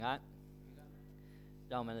安，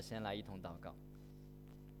让我们先来一同祷告。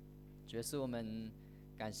主耶稣，我们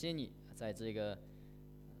感谢你，在这个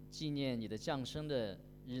纪念你的降生的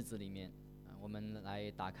日子里面，我们来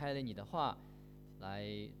打开了你的话，来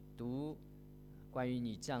读关于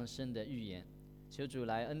你降生的预言。求主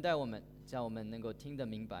来恩待我们，叫我们能够听得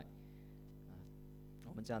明白。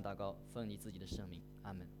我们这样祷告，奉你自己的圣名，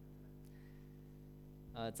阿门。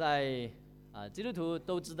基督徒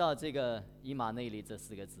都知道这个以马内利这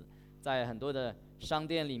4个字，在很多的商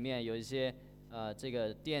店里面有一些这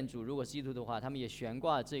个店主如果是基督徒的话，他们也悬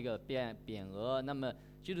挂这个匾额。那么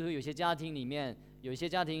基督徒有些家庭里面，有一些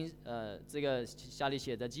家庭这个家里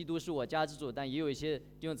写的基督是我家之主，但也有一些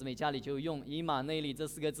弟兄姊妹家里就用以马内利这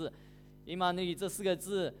4个字。以马内利这4个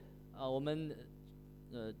字我们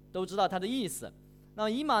都知道它的意思。那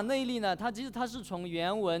以马内利呢，其实它是从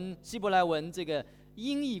原文希伯来文这个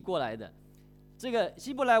音译过来的。这个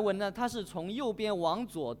希伯来文呢，它是从右边往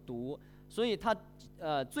左读，所以它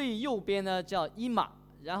最右边呢叫伊玛，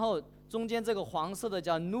然后中间这个黄色的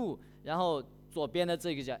叫 nu， 然后左边的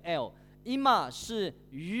这个叫 l。伊玛是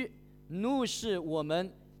鱼， nu 是我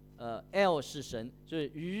们，l 是神，就是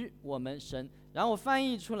与我们神，然后翻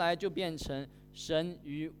译出来就变成神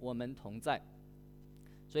与我们同在。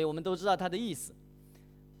所以我们都知道它的意思。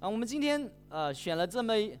我们今天选了这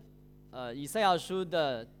么以赛亚书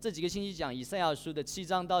的这几个星期讲以赛亚书的7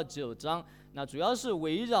章到9章，那主要是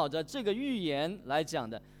围绕着这个预言来讲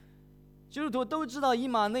的。基督徒都知道以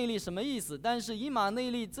马内利什么意思，但是以马内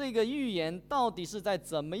利这个预言到底是在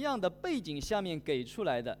怎么样的背景下面给出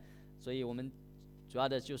来的？所以我们主要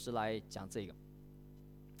的就是来讲这个。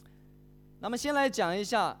那么先来讲一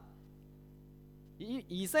下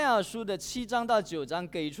以赛亚书的7章到9章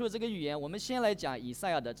给出的这个预言。我们先来讲以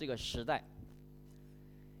赛亚的这个时代。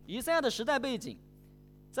以赛亚的时代背景，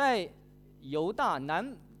在犹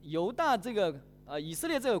大这个以色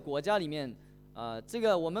列这个国家里面，这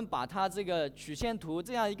个我们把它这个曲线图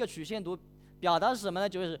这样一个曲线图表达是什么呢？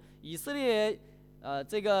就是以色列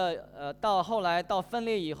到后来到分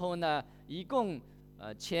裂以后呢，一共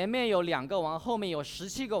前面有2个王，后面有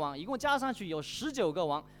17个王，一共加上去有19个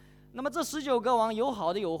王。那么这19个王有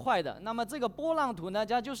好的有坏的。那么这个波浪图呢，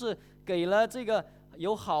它就是给了这个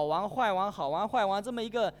有好王坏王好王坏王这么一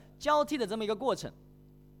个交替的这么一个过程。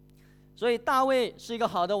所以大卫是一个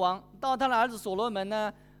好的王，到他的儿子所罗门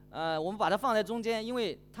呢，我们把它放在中间，因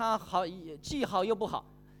为他既好又不好。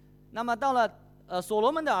那么到了所罗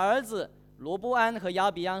门的儿子罗波安和亚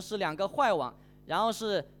比央是2个坏王，然后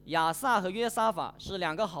是亚撒和约沙法是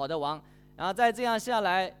2个好的王，然后再这样下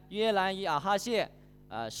来，约兰与亚哈谢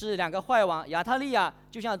是2个坏王，亚他利亚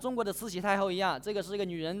就像中国的慈禧太后一样，这个是一个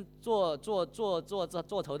女人做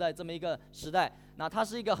头的这么一个时代，那她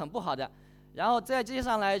是一个很不好的。然后再接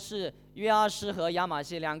上来是约阿施和亚玛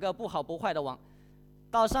谢2个不好不坏的王，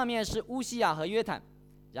到上面是乌西亚和约坦，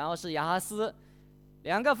然后是亚哈斯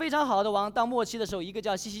2个非常好的王。到末期的时候，一个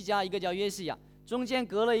叫西西家，一个叫约西亚，中间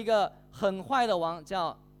隔了一个很坏的王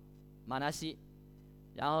叫马拿西，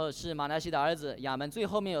然后是马拿西的儿子亚门，最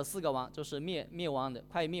后面有4个王，就是灭亡的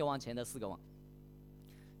快灭亡前的4个王。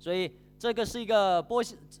所以这个是一个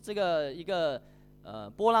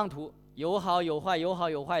波浪图，有好有坏，有好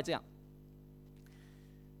有坏这样。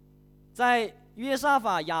在约沙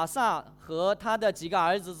法、亚撒和他的几个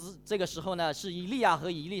儿子这个时候呢，是以利亚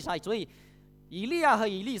和以利沙。所以以利亚和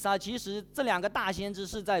以利沙其实这2个大先知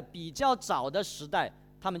是在比较早的时代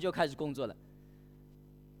他们就开始工作了。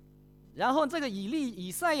然后这个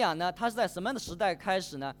以赛亚呢，他是在什么样的时代开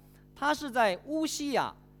始呢？他是在乌西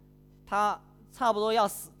亚，他差不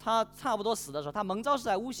多死的时候，他蒙召是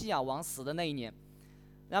在乌西亚王死的那一年。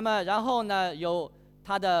那么然后呢，有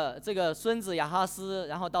他的这个孙子亚哈斯，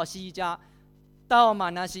然后到西西家，到马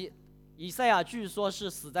拿西。以赛亚据说是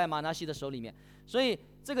死在马拿西的手里面。所以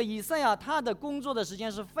这个以赛亚他的工作的时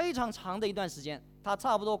间是非常长的一段时间，他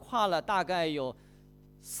差不多跨了大概有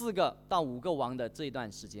4个到5个王的这一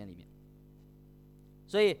段时间里面。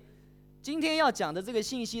所以今天要讲的这个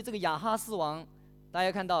信息，这个亚哈斯王，大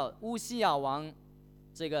家看到乌西亚王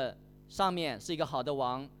这个上面是一个好的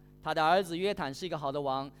王，他的儿子约坦是一个好的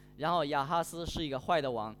王，然后亚哈斯是一个坏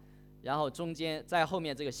的王，然后中间在后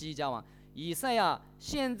面这个西西家王。以赛亚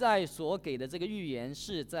现在所给的这个预言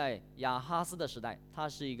是在亚哈斯的时代，他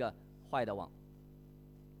是一个坏的王。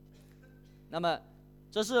那么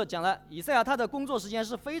这是讲了以赛亚他的工作时间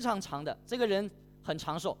是非常长的，这个人很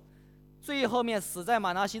长寿，最后面死在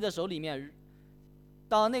马拿西的手里面，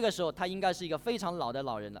到那个时候他应该是一个非常老的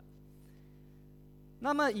老人了。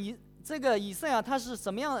那么这个以赛亚他是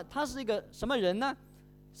什么样的？他是一个什么人呢？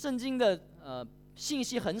圣经的信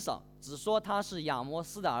息很少，只说他是亚摩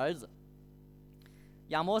斯的儿子。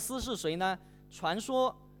亚摩斯是谁呢？传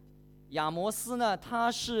说亚摩斯呢，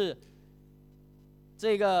他是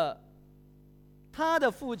他的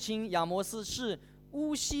父亲亚摩斯是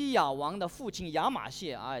乌西雅王的父亲亚玛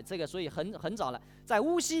谢，这个所以很早了，在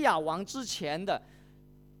乌西雅王之前的，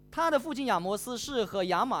他的父亲亚摩斯是和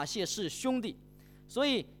亚玛谢是兄弟，所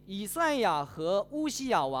以以赛亚和乌西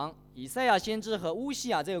雅王，以赛亚先知和乌西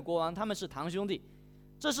雅这个国王，他们是堂兄弟，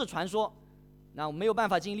这是传说。那我没有办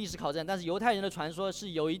法进行历史考证，但是犹太人的传说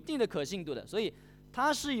是有一定的可信度的，所以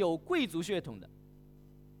他是有贵族血统的。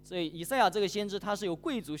所以以赛亚这个先知他是有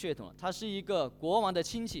贵族血统的，他是一个国王的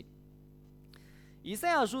亲戚。以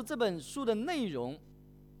赛亚书这本书的内容，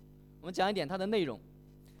我们讲一点它的内容。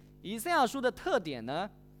以赛亚书的特点呢，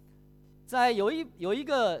在有一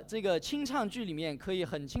个这个清唱剧里面可以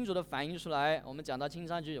很清楚的反映出来。我们讲到清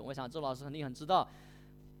唱剧，我想周老师肯定很知道，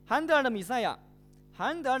韩德尔的弥赛亚。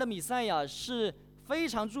韩德尔的弥赛亚是非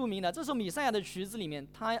常著名的。这首弥赛亚的曲子里面，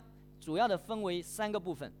它主要的分为3个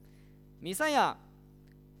部分。弥赛亚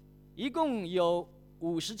一共有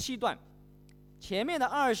57段，前面的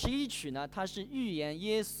21曲呢，它是预言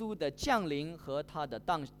耶稣的降临和他的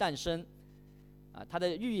诞生，他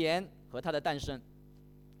的预言和他的诞生。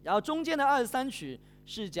然后中间的23曲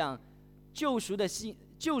是讲救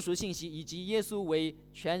赎信息以及耶稣为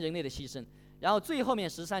全人类的牺牲。然后最后面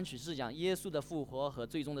13曲是讲耶稣的复活和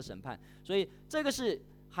最终的审判。所以这个是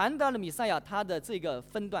韩德尔的弥赛亚他的这个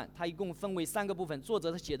分段，他一共分为3个部分。作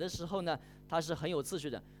者写的时候呢，他是很有次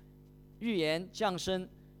序的，预言降生，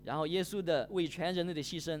然后耶稣的为全人类的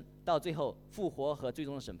牺牲，到最后复活和最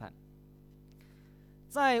终的审判。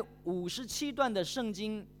在57段的圣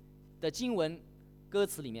经的经文歌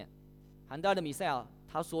词里面，韩德尔的弥赛亚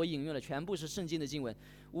他所引用的全部是圣经的经文。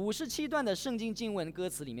57段的圣经经文歌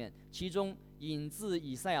词里面，其中引自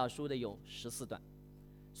以赛亚书的有14段，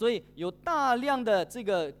所以有大量的这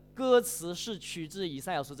个歌词是取自以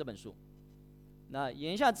赛亚书这本书。那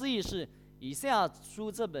言下之意是，以赛亚书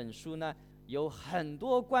这本书呢，有很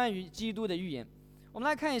多关于基督的预言。我们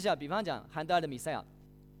来看一下，比方讲韩德尔的弥赛亚，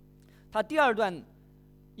他第2段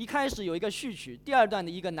一开始有一个序曲，第2段的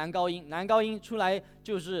一个男高音出来，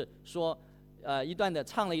就是说一段的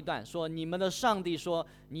唱了一段，说你们的上帝说，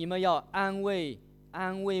你们要安慰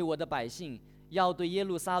我的百姓，要对耶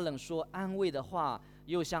路撒冷说安慰的话，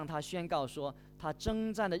又向他宣告说，他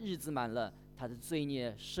征战的日子满了，他的罪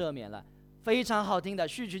孽赦免了。非常好听的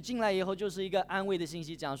序曲进来以后，就是一个安慰的信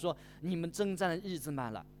息，讲说你们征战的日子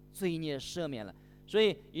满了，罪孽赦免了。所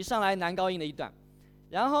以一上来男高音的一段，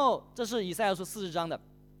然后这是以赛亚书40章的，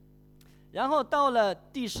然后到了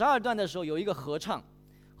第12段的时候有一个合唱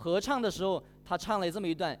的时候，他唱了这么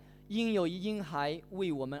一段：因有一婴孩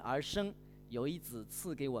为我们而生，有一子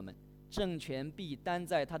赐给我们，政权必担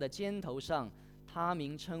在他的肩头上，他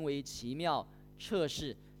名称为奇妙、彻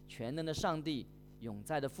世、全能的上帝，永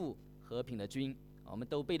在的父，和平的君。我们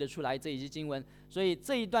都背得出来这一节经文，所以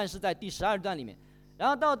这一段是在第12段里面。然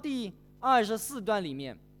后到第24段里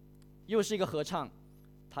面又是一个合唱，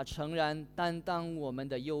他诚然担当我们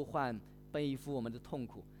的忧患，背负我们的痛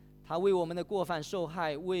苦，他为我们的过犯受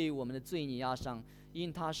害，为我们的罪孽压伤，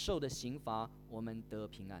因他受的刑罚，我们得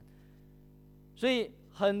平安。所以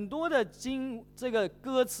很多的这个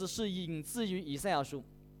歌词是引自于以赛亚书。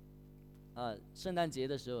圣诞节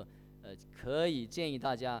的时候，可以建议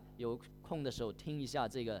大家有空的时候听一下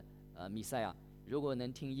这个弥赛亚，如果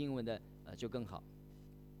能听英文的就更好。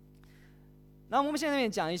那我们现在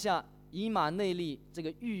讲一下以马内利这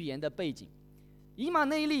个预言的背景。以马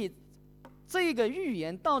内利这个预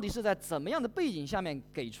言到底是在怎么样的背景下面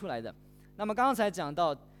给出来的？那么刚才讲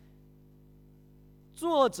到，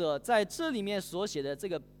作者在这里面所写的这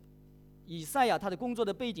个以赛亚他的工作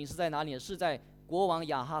的背景是在哪里？是在国王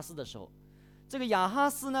亚哈斯的时候。这个亚哈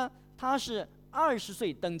斯呢，他是20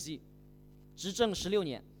岁登基，执政16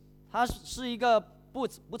年，他是一个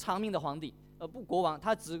不长命的皇帝，国王，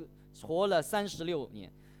他只活了36年，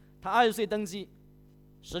他20岁登基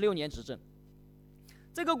，16年执政。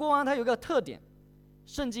这个国王他有一个特点，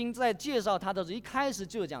圣经在介绍他的时候一开始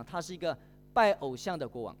就讲他是一个拜偶像的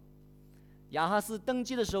国王。亚哈斯登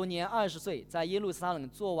基的时候年20岁，在耶路撒冷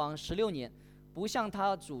作王16年，不像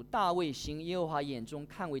他主大卫行耶和华眼中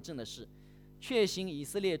看为正的事，却行以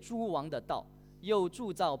色列诸王的道，又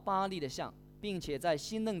铸造巴力的像，并且在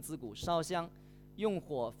西嫩子谷烧香，用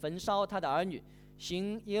火焚烧他的儿女，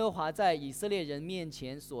行耶和华在以色列人面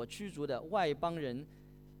前所驱逐的外邦人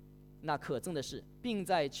那可憎的事，并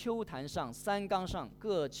在丘坛上、山冈上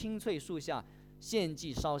各青翠树下献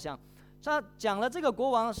祭烧香。他讲了这个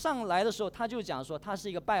国王上来的时候，他就讲说他是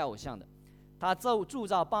一个拜偶像的，他铸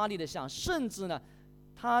造巴力的像，甚至呢，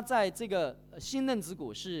他在这个西嫩子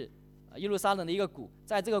谷是耶路撒冷的一个谷，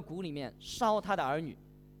在这个谷里面烧他的儿女，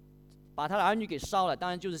把他的儿女给烧了，当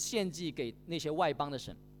然就是献祭给那些外邦的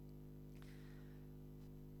神。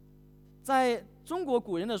在中国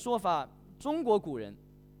古人的说法，中国古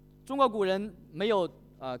人没有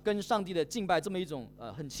跟上帝的敬拜这么一种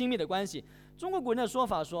很亲密的关系。中国古人的说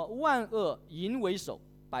法说，万恶淫为首，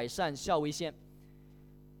百善孝为先。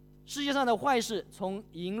世界上的坏事从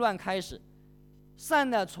淫乱开始，善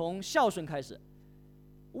呢从孝顺开始。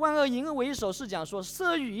万恶淫为首是讲说，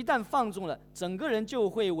色欲一旦放纵了，整个人就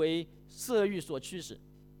会为色欲所驱使，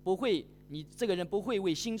你这个人不会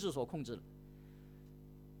为心智所控制了。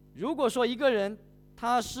如果说一个人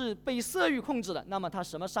他是被色欲控制了，那么他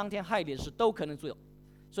什么伤天害理的事都可能做。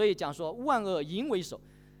所以讲说万恶淫为首。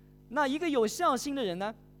那一个有孝心的人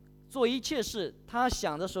呢，做一切事他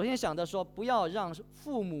首先想着说不要让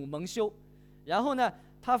父母蒙羞，然后呢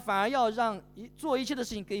他反而要做一切的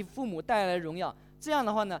事情给父母带来荣耀。这样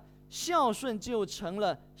的话呢，孝顺就成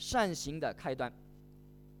了善行的开端。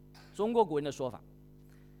中国古人的说法。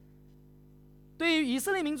对于以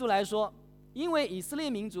色列民族来说，因为以色列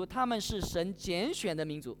民族他们是神拣选的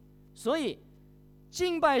民族，所以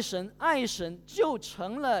敬拜神、爱神就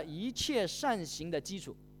成了一切善行的基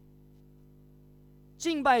础。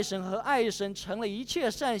敬拜神和爱神成了一切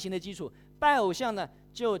善行的基础，拜偶像呢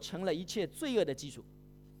就成了一切罪恶的基础。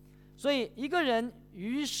所以一个人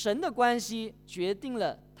与神的关系决定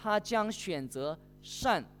了他将选择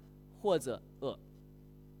善或者恶。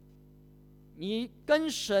你跟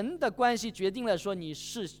神的关系决定了说你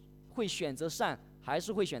是会选择善还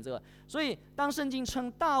是会选择恶。所以当圣经称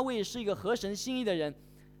大卫是一个合神心意的人，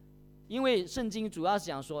因为圣经主要是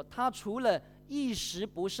讲说他除了一时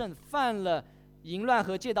不慎犯了淫乱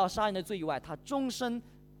和借刀杀人的罪以外，他终身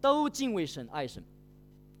都敬畏神爱神。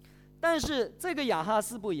但是这个亚哈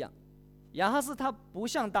斯不一样，亚哈斯他不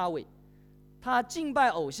像大卫，他敬拜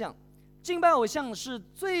偶像。敬拜偶像是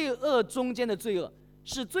罪恶中间的罪恶，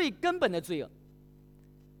是最根本的罪恶。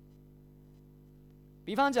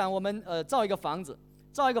比方讲，我们造一个房子，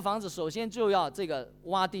首先就要这个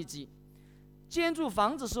挖地基。建筑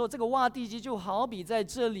房子的时候，这个挖地基就好比在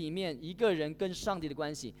这里面一个人跟上帝的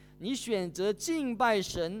关系，你选择敬拜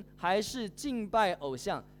神还是敬拜偶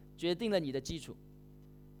像，决定了你的基础。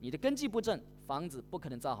你的根基不正，房子不可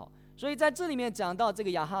能造好。所以在这里面讲到这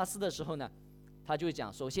个亚哈斯的时候呢，他就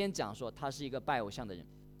首先讲说他是一个拜偶像的人。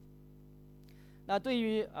那对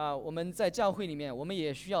于我们在教会里面，我们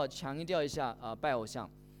也需要强调一下拜偶像。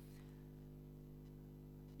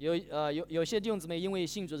有些弟兄姊妹因为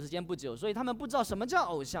信主时间不久，所以他们不知道什么叫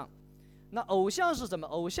偶像。那偶像是什么？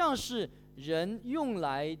偶像是人用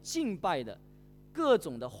来敬拜的各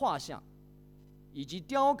种的画像，以及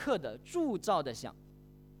雕刻的铸造的像，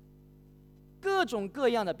各种各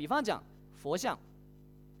样的。比方讲佛像、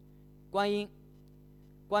观音、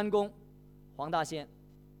关公、黄大仙，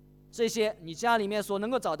这些你家里面所能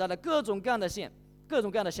够找到的各种各样的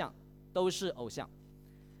像，都是偶像。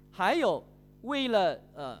还有为了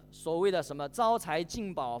所谓的什么招财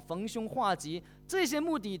进宝、逢凶化吉这些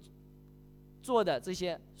目的做的这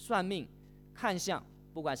些算命、看相，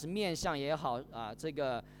不管是面相也好这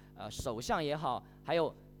个手相也好，还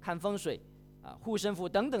有看风水护身符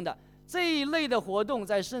等等的这一类的活动，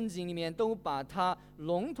在圣经里面都把它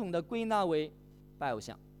笼统的归纳为拜偶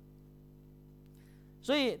像。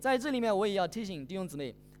所以在这里面我也要提醒弟兄姊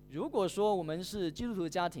妹，如果说我们是基督徒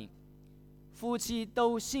家庭，夫妻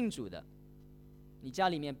都信主的，你家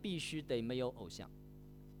里面必须得没有偶像，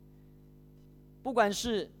不管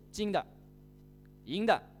是金的、银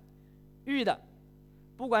的、玉的，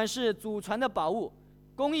不管是祖传的宝物、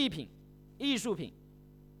工艺品、艺术品，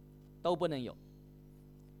都不能有。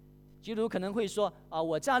基督徒可能会说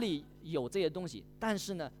我家里有这些东西，但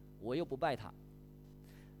是呢我又不拜他。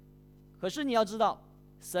可是你要知道，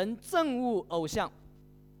神憎恶偶像。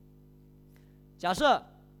假设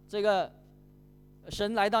这个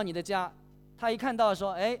神来到你的家，他一看到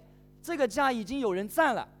说这个家已经有人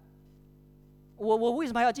占了，我为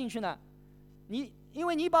什么还要进去呢？因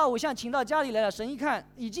为你把偶像请到家里来了，神一看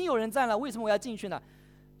已经有人占了，为什么我要进去呢？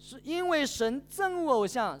是因为神憎恶偶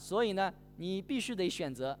像，所以呢你必须得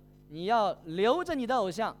选择，你要留着你的偶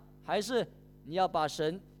像，还是你要把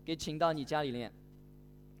神给请到你家里面。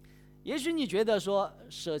也许你觉得说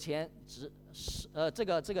舍钱这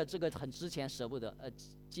个很值钱，舍不得，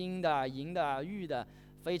金的、银的、玉的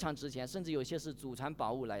非常值钱，甚至有些是祖传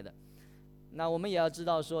宝物来的。那我们也要知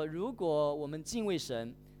道说，如果我们敬畏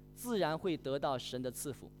神，自然会得到神的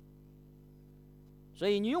赐福。所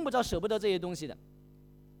以你用不着舍不得这些东西的。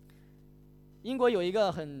英国有一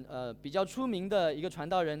个比较出名的一个传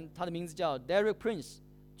道人，他的名字叫 Derek Prince，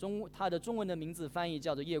 他的中文的名字翻译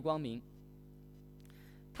叫做叶光明。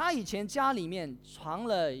他以前家里面藏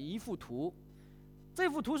了一幅图，这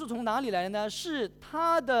幅图是从哪里来的呢？是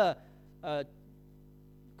他的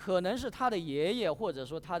可能是他的爷爷，或者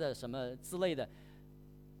说他的什么之类的。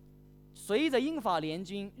随着英法联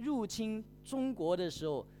军入侵中国的时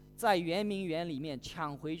候，在圆明园里面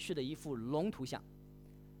抢回去的一幅龙图像。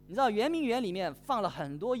你知道圆明园里面放了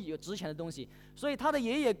很多有值钱的东西，所以他的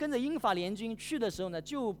爷爷跟着英法联军去的时候呢，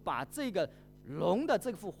就把这个龙的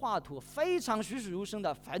这幅画图非常栩栩如生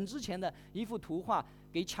的很值钱的一幅图画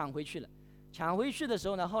给抢回去了。抢回去的时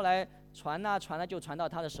候呢，后来传就传到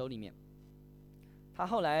他的手里面。他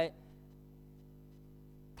后来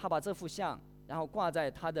他把这幅像然后挂在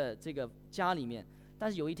他的这个家里面，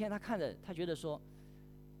但是有一天他看着，他觉得说，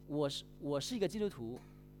我是一个基督徒，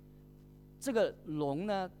这个龙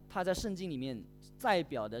呢，它在圣经里面代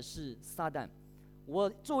表的是撒旦。我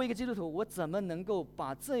作为一个基督徒，我怎么能够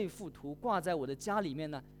把这幅图挂在我的家里面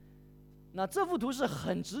呢？那这幅图是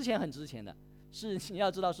很值钱的，是你要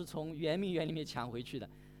知道是从圆明园里面抢回去的，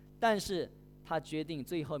但是他决定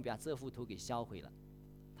最后把这幅图给销毁了，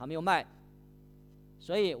他没有卖。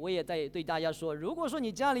所以我也在对大家说，如果说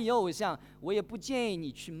你家里有偶像，我也不建议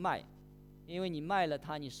你去卖，因为你卖了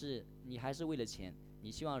它，你还是为了钱，你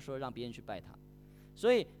希望说让别人去拜它。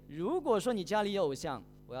所以如果说你家里有偶像，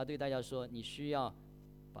我要对大家说，你需要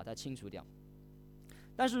把它清除掉。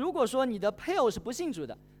但是如果说你的配偶是不信主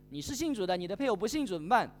的，你是信主的，你的配偶不信主怎么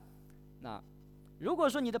办？那如果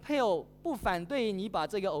说你的配偶不反对你把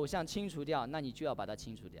这个偶像清除掉，那你就要把它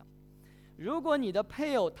清除掉。如果你的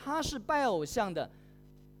配偶他是拜偶像的，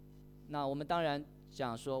那我们当然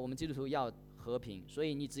讲说我们基督徒要和平，所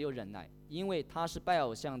以你只有忍耐，因为他是拜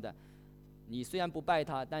偶像的，你虽然不拜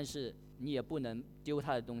他，但是你也不能丢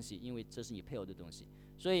他的东西，因为这是你配偶的东西。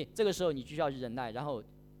所以这个时候你就需要忍耐，然后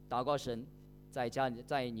祷告神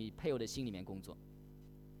在你配偶的心里面工作。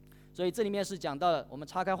所以这里面是讲到我们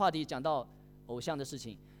岔开话题讲到偶像的事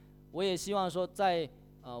情。我也希望说在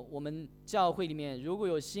我们教会里面如果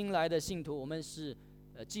有新来的信徒，我们是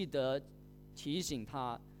记得提醒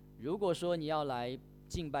他，如果说你要来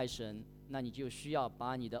敬拜神，那你就需要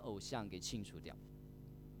把你的偶像给清除掉。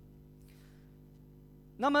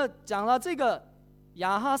那么讲了这个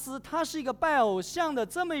亚哈斯，他是一个拜偶像的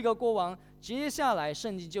这么一个国王，接下来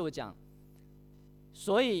圣经就讲，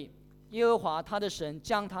所以耶和华他的神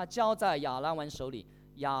将他交在亚兰王手里，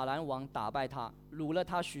亚兰王打败他，掳了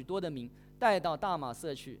他许多的民，带到大马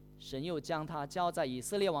色去。神又将他交在以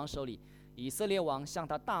色列王手里，以色列王向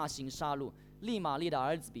他大行杀戮。利玛利的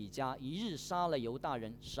儿子比加一日杀了犹大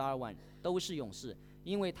人12万，都是勇士，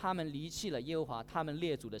因为他们离弃了耶和华他们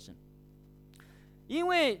列祖的神。因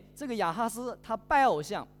为这个亚哈斯他拜偶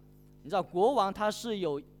像，你知道国王他是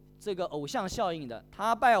有这个偶像效应的，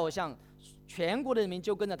他拜偶像，全国的人民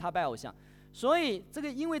就跟着他拜偶像，所以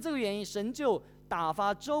因为这个原因，神就打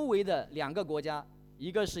发周围的2个国家，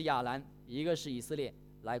一个是亚兰，一个是以色列，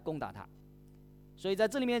来攻打他。所以在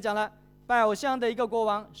这里面讲了，拜偶像的一个国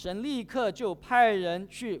王，神立刻就派人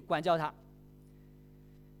去管教他。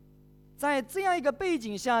在这样一个背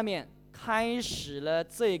景下面，开始了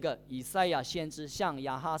这个以赛亚先知向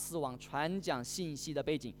亚哈斯王传讲信息的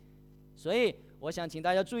背景。所以我想请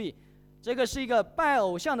大家注意，这个是一个拜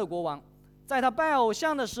偶像的国王，在他拜偶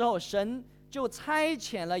像的时候，神就差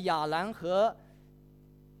遣了亚兰和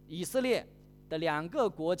以色列的2个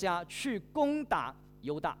国家去攻打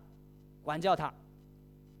犹大，管教他。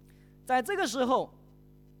在这个时候，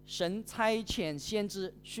神差遣先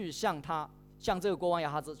知去向这个国王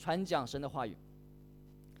亚哈斯传讲神的话语。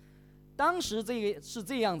当时这个是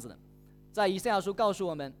这样子的，在以赛亚书告诉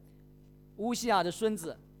我们，乌西亚的孙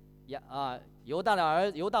子犹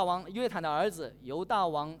大王约坦的儿子犹大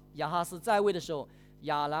王亚哈斯在位的时候，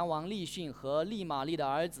亚兰王利逊和利玛利的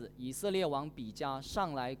儿子以色列王比加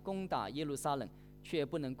上来攻打耶路撒冷，却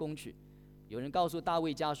不能攻取。有人告诉大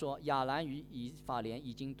卫家说，亚兰与以法莲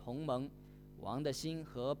已经同盟，王的心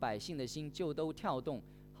和百姓的心就都跳动，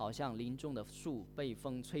好像林中的树被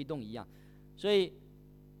风吹动一样。所以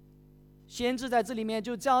先知在这里面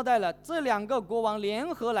就交代了，这2个国王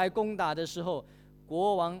联合来攻打的时候，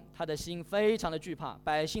国王他的心非常的惧怕，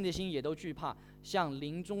百姓的心也都惧怕，像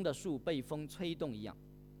林中的树被风吹动一样。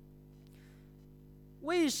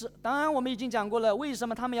当然我们已经讲过了，为什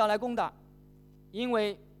么他们要来攻打？因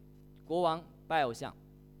为国王拜偶像，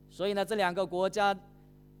所以呢，这2个国家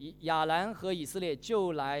亚兰和以色列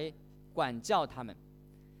就来管教他们。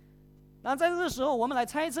那在这个时候，我们来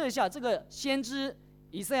猜测一下，这个先知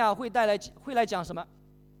以赛亚会来讲什么？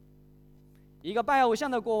一个拜偶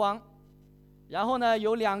像的国王，然后呢，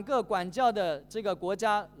有2个管教的这个国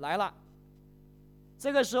家来了。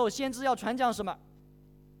这个时候，先知要传讲什么？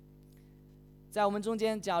在我们中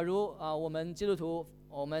间，假如我们基督徒，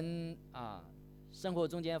我们生活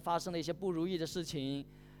中间发生了一些不如意的事情，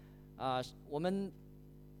我们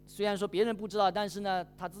虽然说别人不知道，但是呢，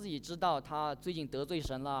他自己知道他最近得罪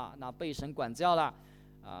神了，那被神管教了，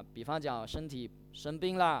比方讲身体生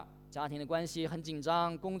病了，家庭的关系很紧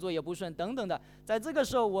张，工作也不顺等等的。在这个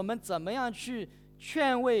时候，我们怎么样去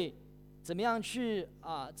劝慰，怎么样去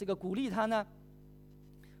这个鼓励他呢？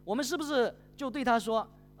我们是不是就对他说，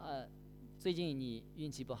最近你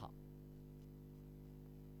运气不好？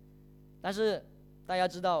但是大家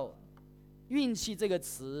知道，运气这个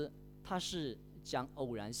词它是讲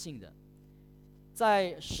偶然性的，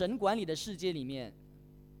在神管理的世界里面，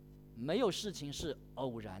没有事情是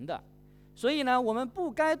偶然的。所以呢，我们不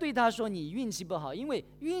该对他说你运气不好，因为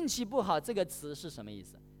运气不好这个词是什么意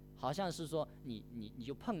思？好像是说你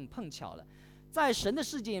就碰巧了。在神的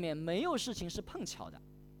世界里面，没有事情是碰巧的。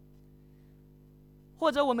或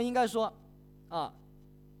者我们应该说，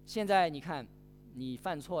现在你看你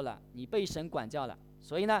犯错了，你被神管教了，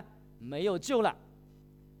所以呢没有救了。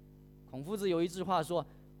孔夫子有一句话说：“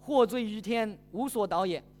祸罪于天，无所导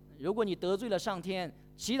也。”如果你得罪了上天，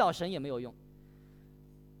祈祷神也没有用。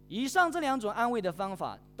以上这两种安慰的方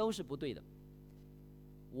法都是不对的。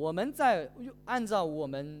我们在按照我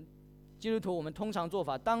们基督徒我们通常做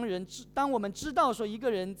法，当我们知道说一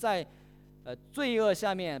个人在罪恶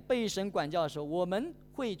下面被神管教的时候，我们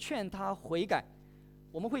会劝他悔改，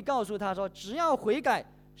我们会告诉他说，只要悔改，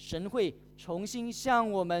神会重新向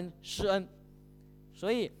我们施恩。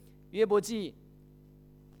所以约伯记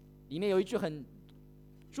里面有一段很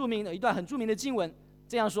著名的经文，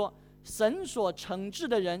这样说：神所惩治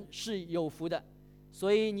的人是有福的，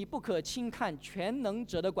所以你不可轻看全能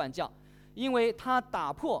者的管教，因为他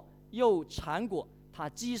打破又缠裹，他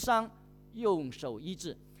击伤用手医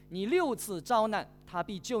治。你6次遭难，他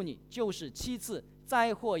必救你；就是7次，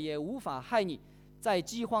灾祸也无法害你。在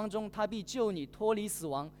饥荒中，他必救你脱离死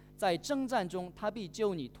亡；在征战中，他必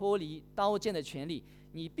救你脱离刀剑的权利。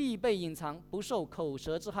你必被隐藏，不受口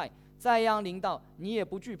舌之害。灾殃临到，你也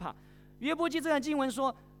不惧怕。约伯记这段经文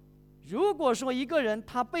说，如果说一个人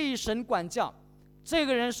他被神管教，这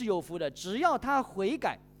个人是有福的，只要他悔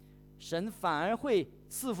改，神反而会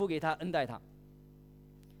赐福给他，恩待他。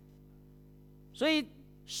所以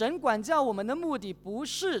神管教我们的目的不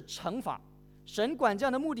是惩罚，神管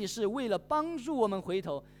教的目的是为了帮助我们回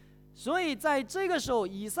头。所以在这个时候，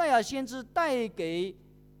以赛亚先知带给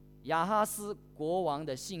亚哈斯国王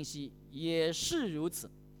的信息也是如此。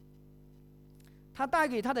他带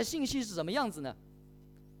给他的信息是什么样子呢？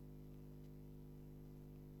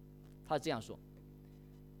他这样说：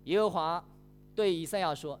耶和华对以赛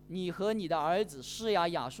亚说，你和你的儿子施雅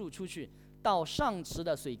雅述出去，到上池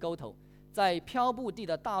的水沟头，在漂布地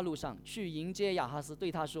的大路上去迎接亚哈斯，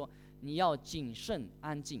对他说，你要谨慎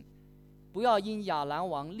安静，不要因亚兰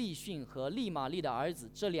王利逊和利玛利的儿子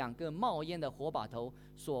这2个冒烟的火把头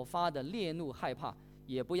所发的烈怒害怕，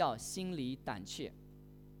也不要心里胆怯。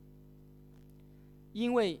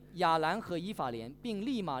因为亚兰和以法莲并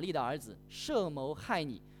利玛利的儿子设谋害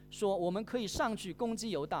你，说我们可以上去攻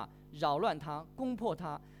击犹大，扰乱他，攻破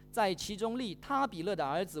他，在其中立他比勒的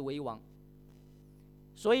儿子为王。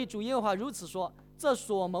所以主耶和华如此说，这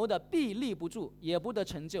所谋的必立不住，也不得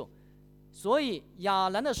成就。所以亚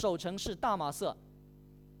兰的守城是大马色，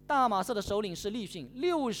大马色的首领是利逊。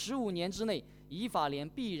65年之内，以法莲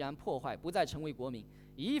必然破坏，不再成为国民。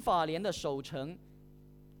以法莲的守城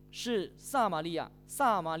是撒玛利亚，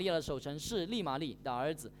撒玛利亚的守城是利玛利的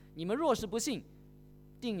儿子。你们若是不信，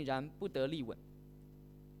定然不得立稳。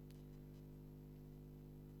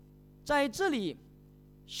在这里，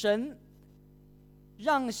神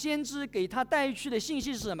让先知给他带去的信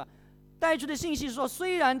息是什么？带去的信息是说，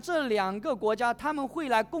虽然这2个国家他们会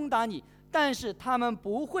来攻打你，但是他们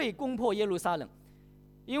不会攻破耶路撒冷。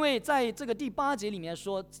因为在这个第8节里面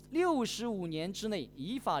说，65年之内，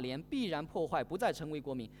以法莲必然破坏，不再成为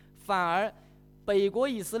国民，反而北国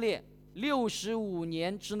以色列65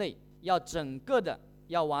年之内要整个的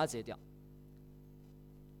要瓦解掉。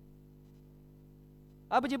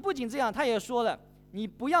而且不仅这样，他也说了，你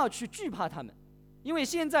不要去惧怕他们，因为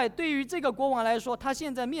现在对于这个国王来说，他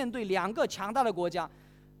现在面对2个强大的国家，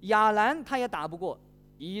亚兰他也打不过，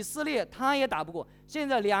以色列他也打不过，现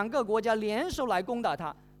在2个国家联手来攻打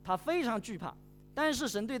他，他非常惧怕。但是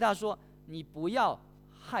神对他说，你不要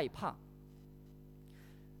害怕。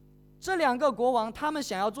这2个国王他们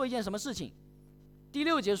想要做一件什么事情？第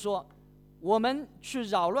6节说，我们去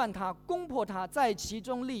扰乱他，攻破他，在其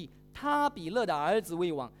中立他比勒的儿子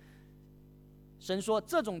为王。神说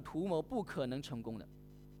这种图谋不可能成功的。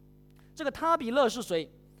这个他比勒是谁？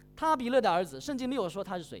他比勒的儿子，圣经没有说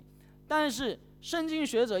他是谁，但是圣经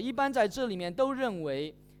学者一般在这里面都认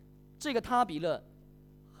为，这个他比勒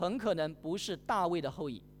很可能不是大卫的后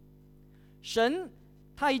裔。神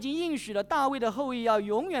他已经应许了大卫的后裔要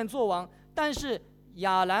永远做王，但是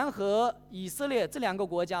亚兰和以色列这两个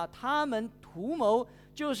国家，他们图谋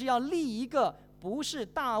就是要立一个不是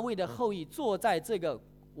大卫的后裔坐在这个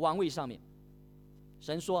王位上面。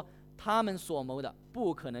神说他们所谋的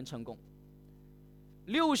不可能成功。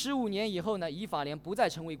65年以后呢，以法莲不再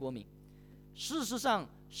成为国民。事实上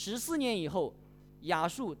14年以后，亚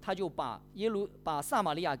述他就把撒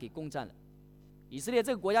玛利亚给攻占了，以色列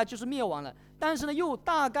这个国家就是灭亡了。但是呢，又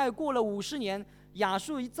大概过了50年，亚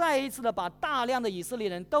述再一次的把大量的以色列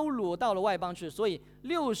人都掳到了外邦去，所以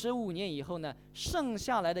65年以后呢，剩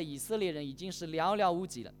下来的以色列人已经是寥寥无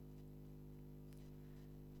几了。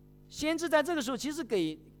先知在这个时候其实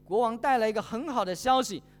给国王带来一个很好的消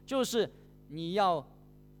息，就是你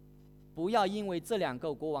不要因为这两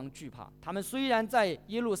个国王惧怕，他们虽然在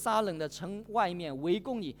耶路撒冷的城外面围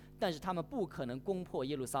攻你，但是他们不可能攻破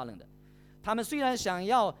耶路撒冷的。他们虽然想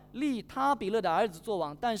要立他比勒的儿子做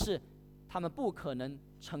王，但是他们不可能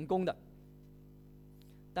成功的。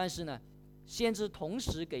但是呢，先知同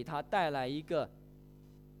时给他带来一个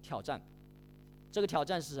挑战，这个挑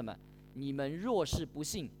战是什么？你们若是不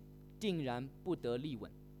信，定然不得立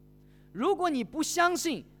稳。如果你不相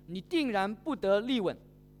信，你定然不得立稳。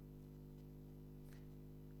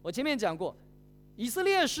我前面讲过，以色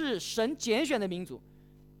列是神拣选的民族，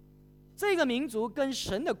这个民族跟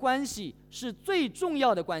神的关系是最重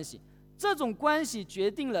要的关系，这种关系决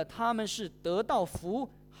定了他们是得到福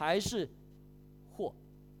还是祸。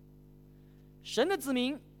神的子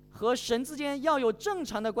民和神之间要有正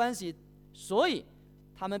常的关系，所以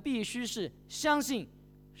他们必须是相信、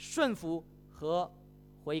顺服和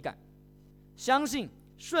悔改。相信、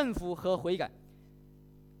顺服和悔改，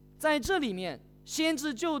在这里面先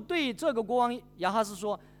知就对这个国王亚哈斯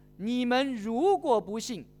说，你们如果不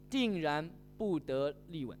信，定然不得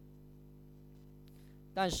立稳。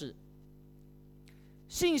但是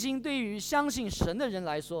信心对于相信神的人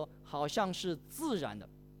来说好像是自然的。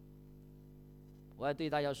我要对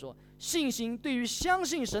大家说，信心对于相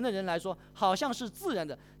信神的人来说好像是自然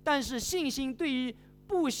的，但是信心对于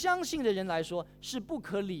不相信的人来说是不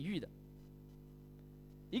可理喻的。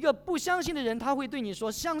一个不相信的人，他会对你说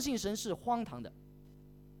相信神是荒唐的。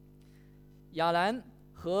亚兰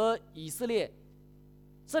和以色列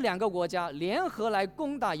这两个国家联合来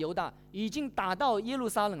攻打犹大，已经打到耶路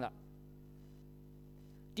撒冷了，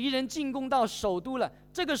敌人进攻到首都了。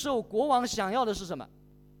这个时候国王想要的是什么？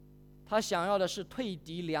他想要的是退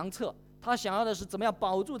敌良策，他想要的是怎么样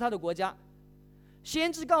保住他的国家。先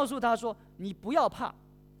知告诉他说，你不要怕，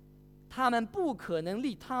他们不可能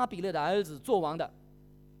立他比勒的儿子做王的。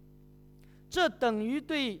这等于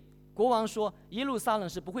对国王说，耶路撒冷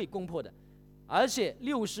是不会攻破的，而且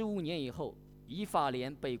65年以后，以法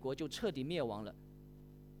莲北国就彻底灭亡了。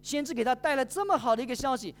先知给他带来这么好的一个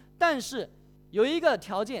消息，但是有一个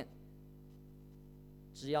条件，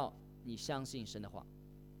只要你相信神的话。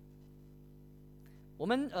我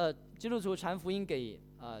们基督徒传福音给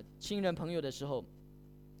亲人朋友的时候，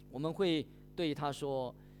我们会对他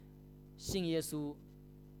说，信耶稣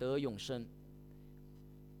得永生，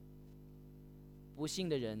不信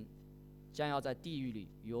的人将要在地狱里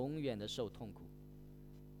永远的受痛苦。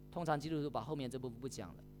通常基督徒把后面这部分不讲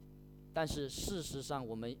了，但是事实上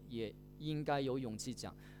我们也应该有勇气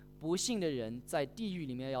讲，不信的人在地狱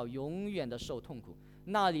里面要永远的受痛苦，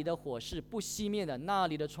那里的火是不熄灭的，那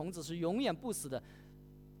里的虫子是永远不死的，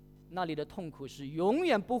那里的痛苦是永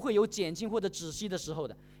远不会有减轻或者止息的时候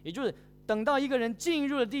的。也就是等到一个人进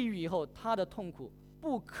入了地狱以后，他的痛苦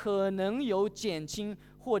不可能有减轻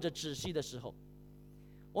或者止息的时候。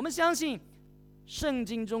我们相信圣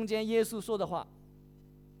经中间耶稣说的话，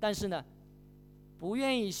但是呢，不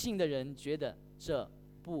愿意信的人觉得这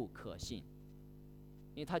不可信，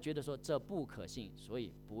因为他觉得说这不可信，所以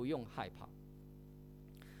不用害怕。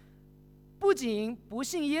不仅不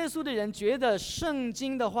信耶稣的人觉得圣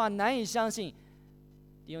经的话难以相信，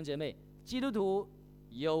弟兄姐妹，基督徒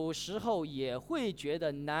有时候也会觉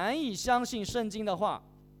得难以相信圣经的话。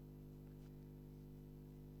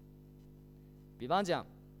比方讲，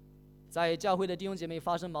在教会的弟兄姐妹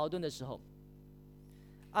发生矛盾的时候，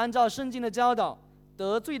按照圣经的教导，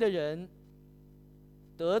得罪人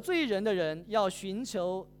的人要寻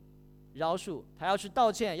求饶恕，他要去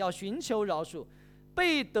道歉，要寻求饶恕；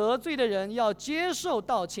被得罪的人要接受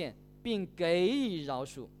道歉，并给予饶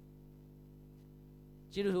恕。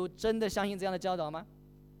基督徒真的相信这样的教导吗？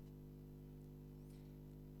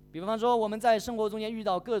比方说，我们在生活中间遇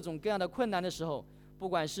到各种各样的困难的时候，不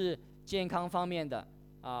管是健康方面的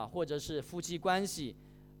或者是夫妻关系、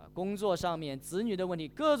工作上面、子女的问题，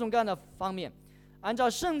各种各样的方面，按照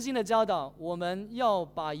圣经的教导，我们要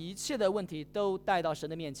把一切的问题都带到神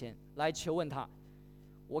的面前来求问他：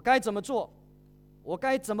我该怎么做？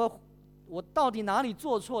我到底哪里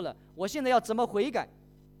做错了？我现在要怎么悔改？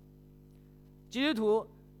基督徒，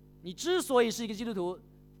你之所以是一个基督徒，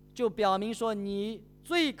就表明说你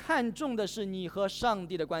最看重的是你和上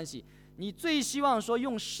帝的关系，你最希望说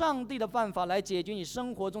用上帝的办法来解决你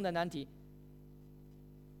生活中的难题。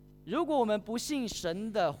如果我们不信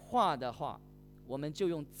神的话的话，我们就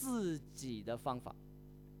用自己的方法，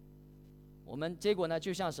我们结果呢，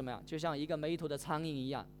就像什么呀？就像一个没头的苍蝇一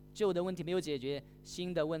样，旧的问题没有解决，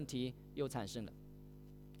新的问题又产生了。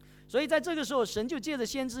所以在这个时候，神就借着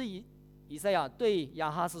先知以赛亚对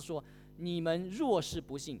亚哈斯说：你们若是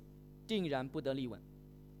不信，定然不得立稳。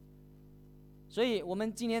所以我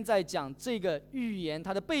们今天在讲这个预言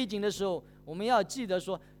它的背景的时候，我们要记得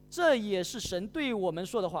说，这也是神对我们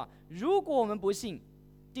说的话：如果我们不信，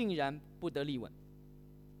定然不得立稳。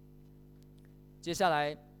接下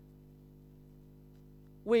来，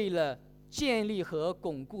为了建立和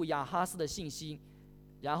巩固亚哈斯的信心，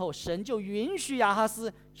然后神就允许亚哈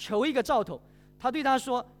斯求一个兆头。他对他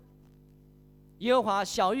说：耶和华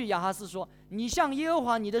晓谕亚哈斯说，你向耶和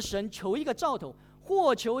华你的神求一个兆头，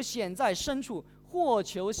或求显在深处，或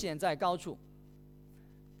求显在高处。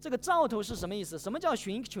这个兆头是什么意思？什么叫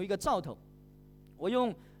寻求一个兆头？我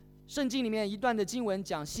用圣经里面一段的经文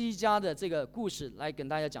讲西家的这个故事来跟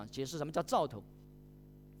大家解释什么叫兆头。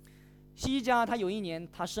西家他有一年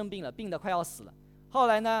他生病了，病得快要死了。后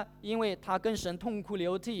来呢，因为他跟神痛哭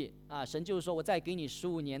流涕啊，神就是说我再给你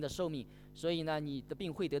15年的寿命，所以呢你的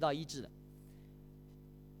病会得到医治的。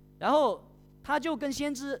然后他就跟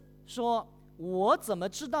先知说：我怎么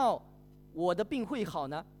知道我的病会好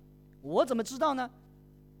呢？我怎么知道呢？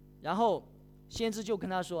然后先知就跟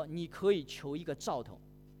他说：你可以求一个兆头，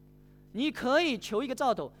你可以求一个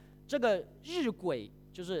兆头。这个日晷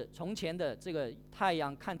就是从前的这个太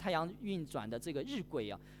阳，看太阳运转的这个日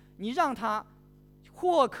晷啊，你让它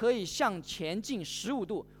或可以向前进15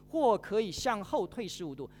度，或可以向后退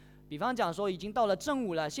15度。比方讲说，已经到了正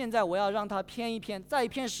午了，现在我要让它偏一偏，再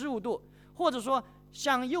偏15度，或者说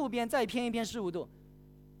向右边再偏一偏15度。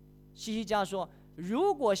西西家说：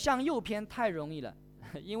如果向右偏太容易了，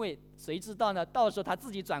因为谁知道呢？到时候他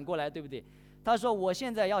自己转过来，对不对？他说：我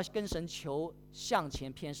现在要跟神求向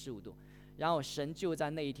前偏15度，然后神就在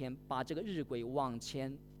那一天把这个日晷往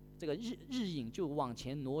前，这个日影就往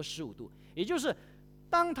前挪15度。也就是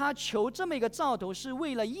当他求这么一个兆头，是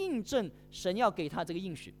为了印证神要给他这个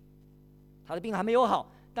应许。他的病还没有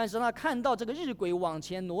好，但是他看到这个日晷往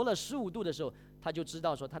前挪了15度的时候，他就知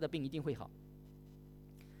道说他的病一定会好。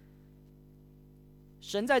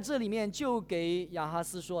神在这里面就给亚哈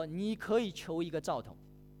斯说：你可以求一个兆头，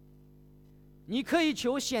你可以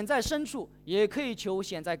求显在深处，也可以求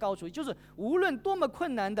显在高处，就是无论多么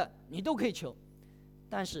困难的你都可以求。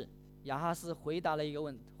但是亚哈斯回答了一个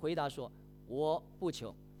问题，回答说：我不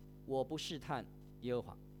求，我不试探耶和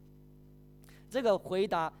华。这个回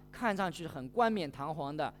答看上去很冠冕堂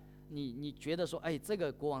皇的，你觉得说，哎，这个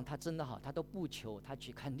国王他真的好，他都不求，他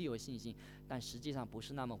肯定有信心。但实际上不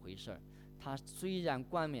是那么回事儿。他虽然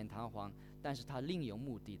冠冕堂皇，但是他另有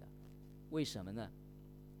目的的。为什么呢？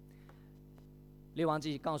列王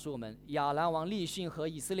记告诉我们，亚兰王利逊和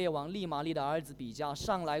以色列王利玛利的儿子比加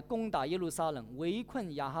上来攻打耶路撒冷，围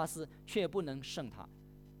困亚哈斯，却不能胜他。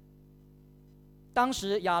当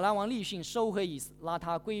时亚兰王利逊收回以拉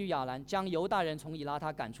他，归于亚兰，将犹大人从以拉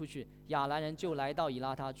他赶出去，亚兰人就来到以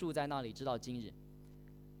拉他，住在那里，直到今日。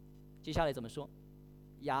接下来怎么说？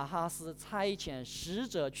亚哈斯差遣使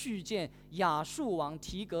者去见亚述王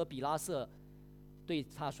提格比拉色，对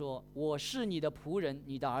他说：我是你的仆人，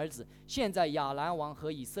你的儿子。现在亚兰王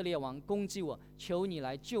和以色列王攻击我，求你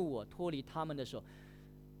来救我，脱离他们的手。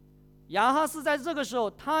亚哈斯在这个时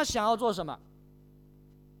候，他想要做什么？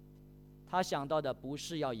他想到的不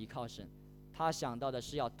是要依靠神，他想到的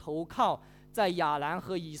是要投靠在亚兰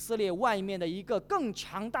和以色列外面的一个更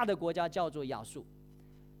强大的国家，叫做亚述。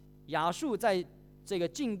亚述在这个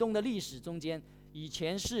近东的历史中间，以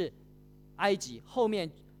前是埃及，后面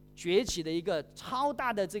崛起的一个超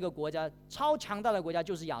大的这个国家，超强大的国家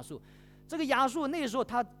就是亚述。这个亚述那个时候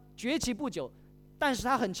它崛起不久，但是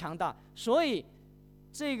它很强大，所以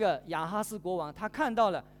这个亚哈斯国王他看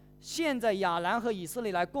到了，现在亚兰和以色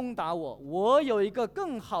列来攻打我，我有一个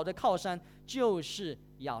更好的靠山，就是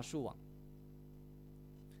亚述王。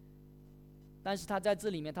但是他在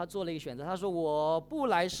这里面他做了一个选择，他说我不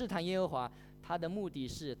来试探耶和华，他的目的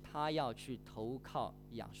是他要去投靠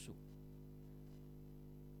亚述。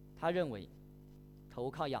他认为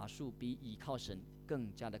投靠亚述比倚靠神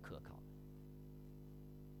更加的可靠。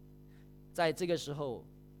在这个时候，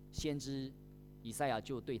先知以赛亚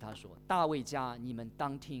就对他说：大卫家，你们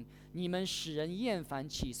当听，你们使人厌烦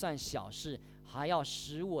岂算小事，还要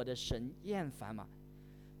使我的神厌烦吗？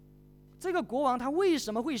这个国王他为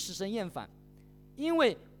什么会使神厌烦？因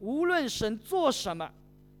为无论神做什么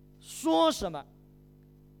说什么，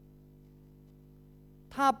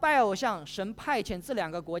他拜偶像，神派遣这两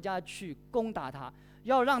个国家去攻打他，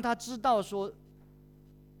要让他知道说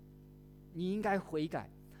你应该悔改。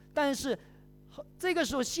但是这个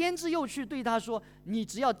时候先知又去对他说，你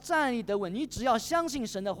只要站立得稳，你只要相信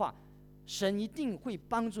神的话，神一定会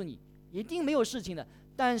帮助你，一定没有事情的。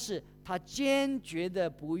但是他坚决的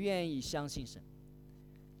不愿意相信神，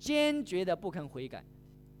坚决的不肯悔改，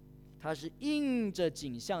他是硬着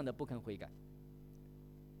颈项的不肯悔改。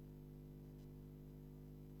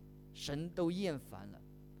神都厌烦了，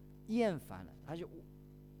他就，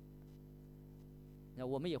那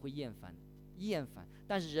我们也会厌烦。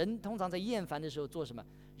但是人通常在厌烦的时候做什么？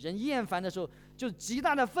人厌烦的时候就极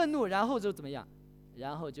大的愤怒，然后就怎么样？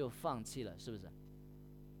然后就放弃了，是不是？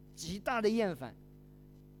极大的厌烦，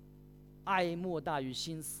爱莫大于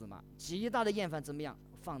心死嘛。极大的厌烦怎么样？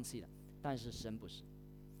放弃了。但是神不是，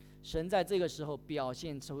神在这个时候表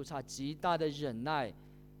现出他极大的忍耐，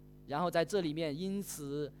然后在这里面，因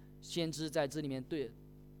此先知在这里面对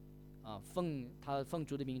奉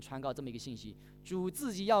主的名传告这么一个信息：主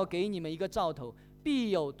自己要给你们一个兆头，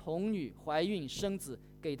必有童女怀孕生子，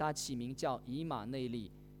给他起名叫以马内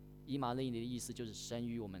利。以马内利的意思就是神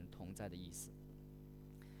与我们同在的意思。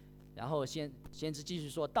然后先知继续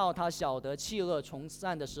说，到他晓得弃恶从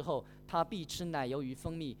善的时候，他必吃奶油与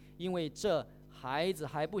蜂蜜，因为这孩子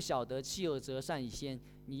还不晓得弃恶择善以先，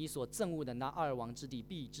你所憎恶的那二王之地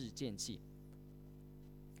必致见弃。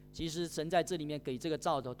其实神在这里面给这个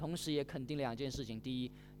兆头，同时也肯定两件事情：第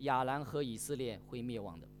一，亚兰和以色列会灭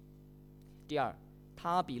亡的；第二，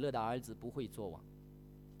他比勒的儿子不会作王；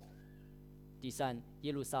第三，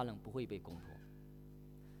耶路撒冷不会被攻破。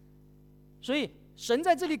所以神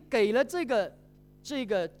在这里给了这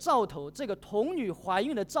个兆头，这个童女怀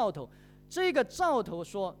孕的兆头。这个兆头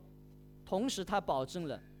说，同时他保证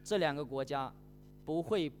了这两个国家不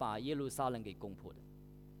会把耶路撒冷给攻破的。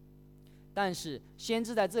但是先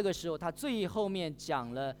知在这个时候，他最后面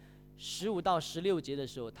讲了15到16节的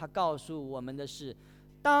时候，他告诉我们的是，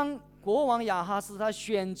当国王亚哈斯他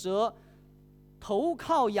选择投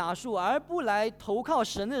靠亚述而不来投靠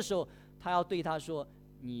神的时候，他要对他说，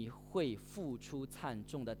你会付出惨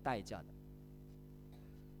重的代价的。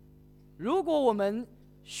如果我们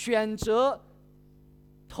选择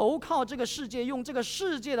投靠这个世界，用这个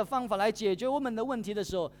世界的方法来解决我们的问题的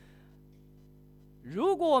时候，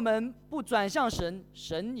如果我们不转向神，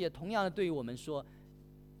神也同样的对我们说，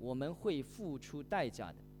我们会付出代价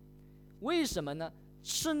的。为什么呢？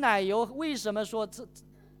吃奶油，为什么说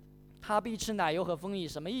他必吃奶油和蜂蜜？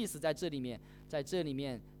什么意思？在这里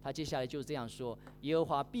面他接下来就是这样说：耶和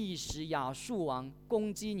华必使亚述王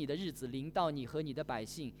攻击你的日子临到你和你的百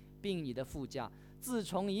姓，并你的父家。自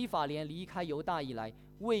从以法莲离开犹大以来，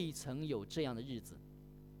未曾有这样的日子。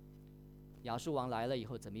亚述王来了以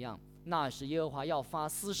后怎么样？那时耶和华要发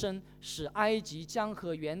嘶声，使埃及江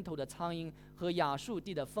河源头的苍蝇和亚述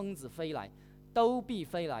地的蜂子飞来，都必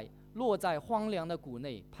飞来，落在荒凉的谷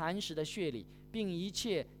内、磐石的穴里，并一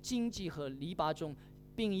切荆棘和篱笆中，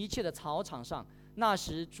并一切的草场上。那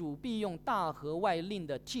时主必用大河外令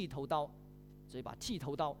的剃头刀，这把剃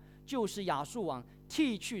头刀就是亚述王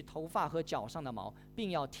剃去头发和脚上的毛，并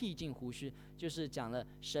要剃尽胡须，就是讲了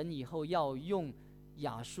神以后要用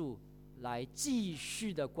亚述来继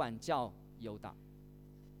续的管教犹大。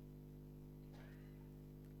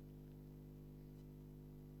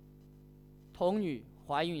童女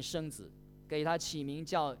怀孕生子，给他起名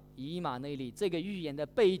叫以马内利。这个预言的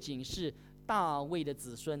背景是大卫的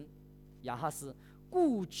子孙亚哈斯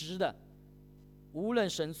固执的，无论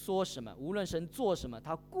神说什么，无论神做什么，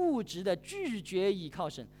他固执的拒绝依靠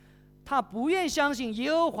神，他不愿相信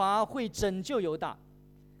耶和华会拯救犹大。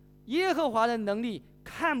耶和华的能力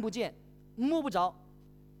看不见摸不着，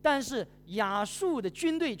但是亚述的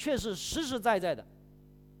军队却是实实在在的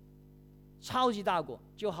超级大国。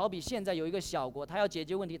就好比现在有一个小国，他要解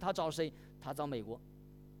决问题，他找谁？他找美国。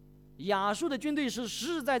亚述的军队是实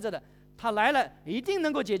实在在的，他来了一定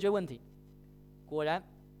能够解决问题。果然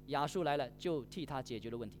亚述来了，就替他解决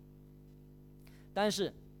了问题。但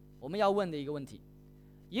是我们要问的一个问题，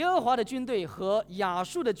耶和华的军队和亚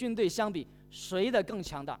述的军队相比，谁的更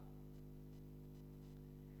强大？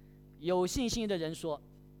有信心的人说，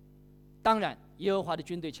当然耶和华的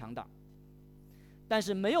军队强大。但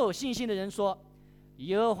是没有信心的人说，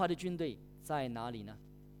耶和华的军队在哪里呢？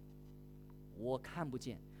我看不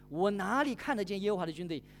见，我哪里看得见耶和华的军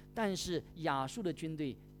队？但是亚述的军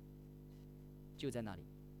队就在那里。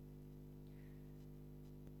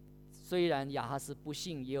虽然亚哈斯不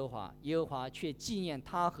信耶和华，耶和华却纪念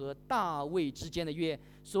他和大卫之间的约，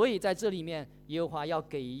所以在这里面，耶和华要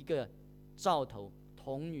给一个兆头，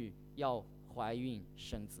童女要怀孕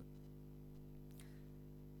生子。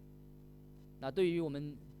那对于我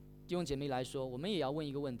们弟兄姐妹来说，我们也要问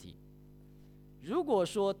一个问题：如果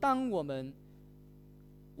说当我们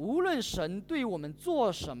无论神对我们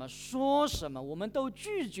做什么说什么，我们都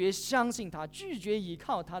拒绝相信他，拒绝依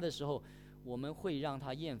靠他的时候，我们会让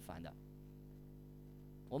他厌烦的。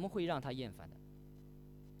我们会让他厌烦的。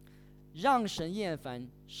让神厌烦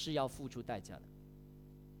是要付出代价的。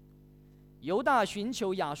犹大寻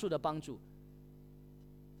求亚述的帮助，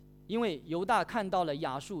因为犹大看到了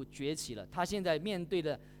亚述崛起了，他现在面对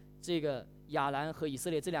的这个亚兰和以色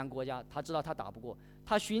列这两个国家，他知道他打不过，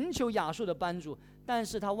他寻求亚述的帮助，但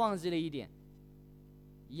是他忘记了一点：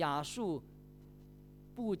亚述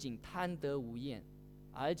不仅贪得无厌，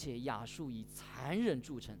而且亚述以残忍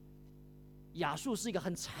著称。亚述是一个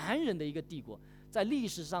很残忍的一个帝国，在历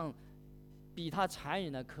史上比他残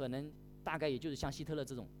忍的可能大概也就是像希特勒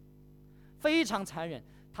这种，非常残忍。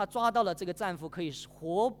他抓到了这个战俘，可以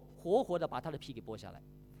活的把他的皮给剥下来。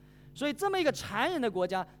所以这么一个残忍的国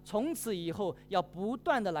家，从此以后要不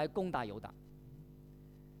断的来攻打犹大。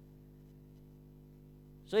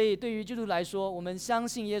所以对于基督徒来说，我们相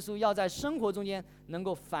信耶稣，要在生活中间能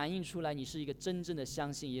够反映出来你是一个真正的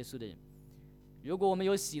相信耶稣的人。如果我们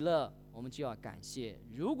有喜乐，我们就要感谢；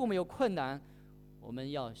如果我们有困难，我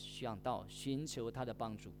们要想到寻求他的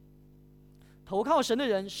帮助。投靠神的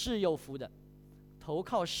人是有福的，投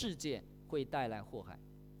靠世界会带来祸害。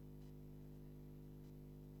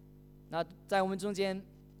那在我们中间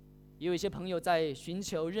也有一些朋友在寻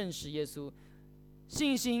求认识耶稣，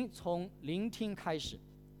信心从聆听开始，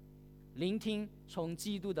聆听从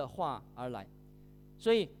基督的话而来。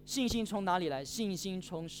所以信心从哪里来？信心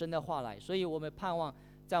从神的话来。所以我们盼望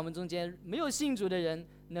在我们中间没有信主的人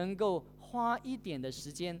能够花一点的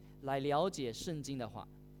时间来了解圣经的话。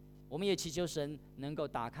我们也祈求神能够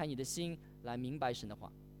打开你的心来明白神的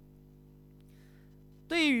话。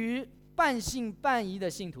对于半信半疑的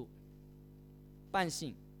信徒，半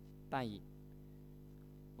信半疑，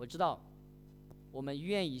我知道我们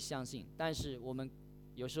愿意相信，但是我们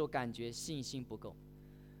有时候感觉信心不够。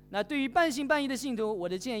那对于半信半疑的信徒，我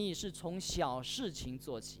的建议是从小事情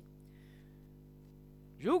做起。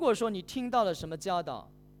如果说你听到了什么教导，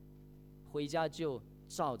回家就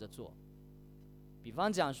照着做。比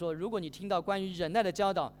方讲说，如果你听到关于忍耐的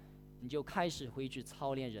教导，你就开始回去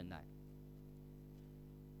操练忍耐。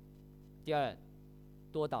第二，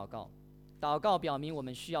多祷告。祷告表明我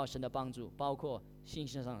们需要神的帮助，包括信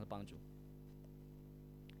心上的帮助。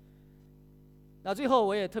那最后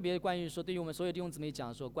我也特别关于说，对于我们所有弟兄姊妹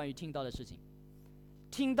讲说关于听到的事情。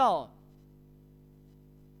听到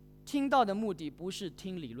的目的不是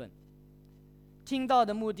听理论，听到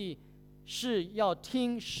的目的是要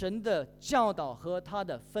听神的教导和他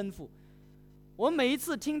的吩咐。我们每一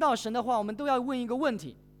次听到神的话，我们都要问一个问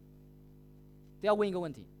题，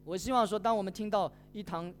我希望说，当我们听到一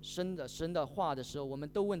堂神的话的时候，我们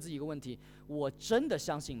都问自己一个问题：我真的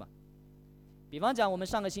相信吗？比方讲，我们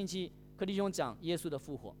上个星期柯弟兄讲耶稣的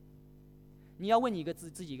复活，你要问你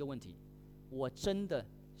自己一个问题：我真的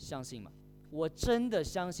相信吗？我真的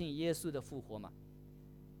相信耶稣的复活吗？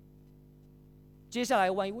接下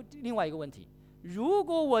来问另外一个问题：如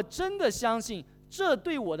果我真的相信，这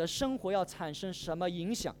对我的生活要产生什么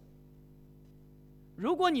影响？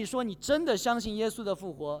如果你说你真的相信耶稣的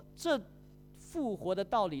复活，这复活的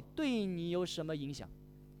道理对你有什么影响？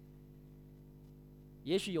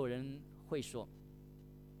也许有人会说，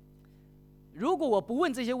如果我不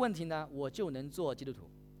问这些问题呢，我就能做基督徒。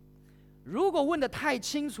如果问得太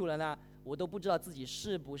清楚了呢，我都不知道自己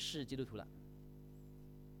是不是基督徒了。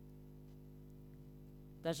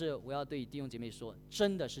但是我要对弟兄姐妹说，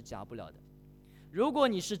真的是假不了的。如果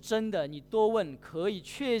你是真的，你多问可以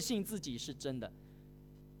确信自己是真的。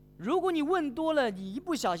如果你问多了，你一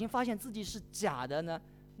不小心发现自己是假的呢，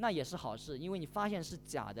那也是好事，因为你发现是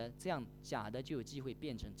假的，这样假的就有机会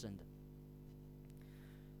变成真的。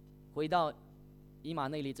回到以马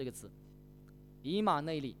内利这个词，以马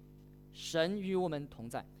内利，神与我们同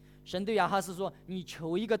在。神对亚哈斯说，你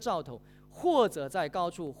求一个兆头，或者在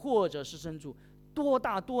高处，或者是深处，多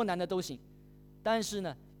大多难的都行。但是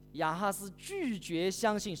呢，亚哈斯拒绝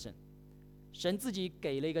相信神，神自己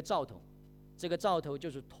给了一个兆头，这个兆头就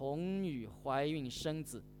是童女怀孕生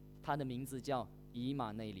子，她的名字叫以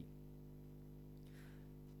马内利。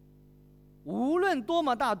无论多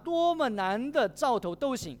么大多么难的兆头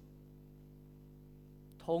都行，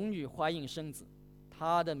童女怀孕生子，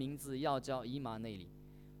她的名字要叫以马内利。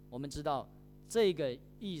我们知道这个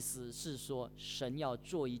意思是说，神要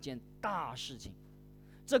做一件大事情。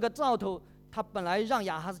这个兆头，他本来让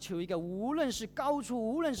亚哈斯求一个，无论是高处，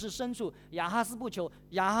无论是深处，亚哈斯不求，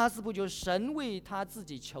神为他自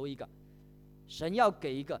己求一个，神要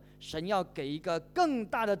给一个更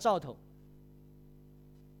大的兆头，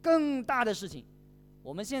更大的事情。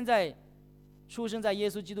我们现在出生在耶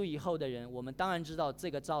稣基督以后的人，我们当然知道这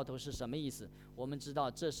个兆头是什么意思。我们知道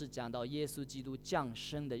这是讲到耶稣基督降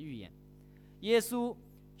生的预言。耶稣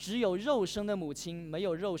只有肉身的母亲，没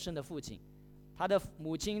有肉身的父亲。他的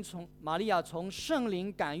母亲玛利亚从圣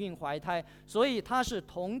灵感孕怀胎，所以她是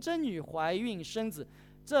童贞女怀孕生子。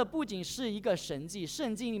这不仅是一个神迹，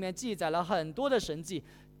圣经里面记载了很多的神迹。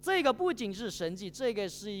这个不仅是神迹，这个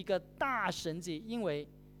是一个大神迹，因为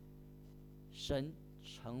神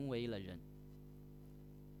成为了人，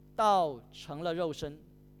道成了肉身，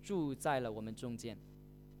住在了我们中间，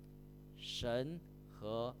神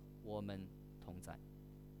和我们同在。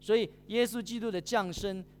所以耶稣基督的降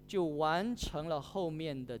生就完成了后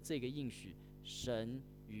面的这个应许，神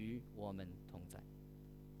与我们同在。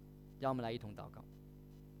让我们来一同祷告。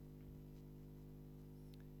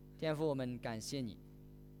天父，我们感谢你。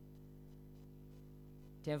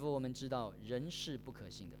天父，我们知道人是不可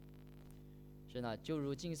信的，是呢，就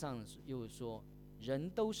如经上又说，人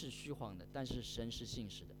都是虚晃的，但是神是信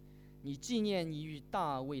实的。你纪念你与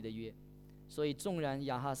大卫的约，所以纵然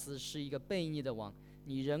亚哈斯是一个悖逆的王，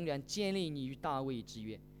你仍然建立你与大卫之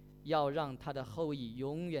约，要让他的后裔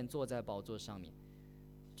永远坐在宝座上面。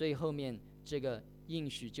最后面这个应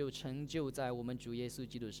许就成就在我们主耶稣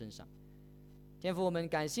基督身上。天父，我们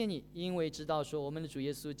感谢你，因为知道说我们的主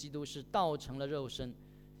耶稣基督是道成了肉身，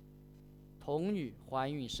童女怀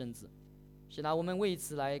孕生子。是的，我们为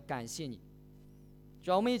此来感谢你。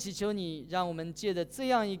主啊，我们一起求你，让我们借着这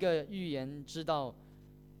样一个预言，知道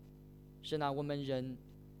是的，我们人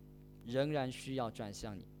仍然需要转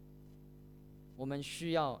向你，我们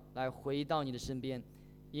需要来回到你的身边，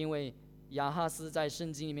因为亚哈斯在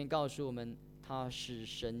圣经里面告诉我们，他使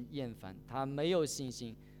神厌烦，他没有信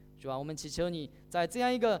心。主啊，我们祈求你在这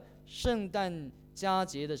样一个圣诞佳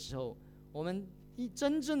节的时候，我们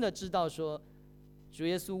真正的知道说，主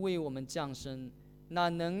耶稣为我们降生，那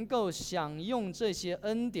能够享用这些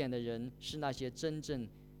恩典的人，是那些真正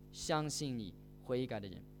相信你悔改的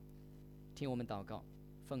人。听我们祷告，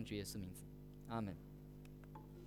奉主耶稣名字，阿们。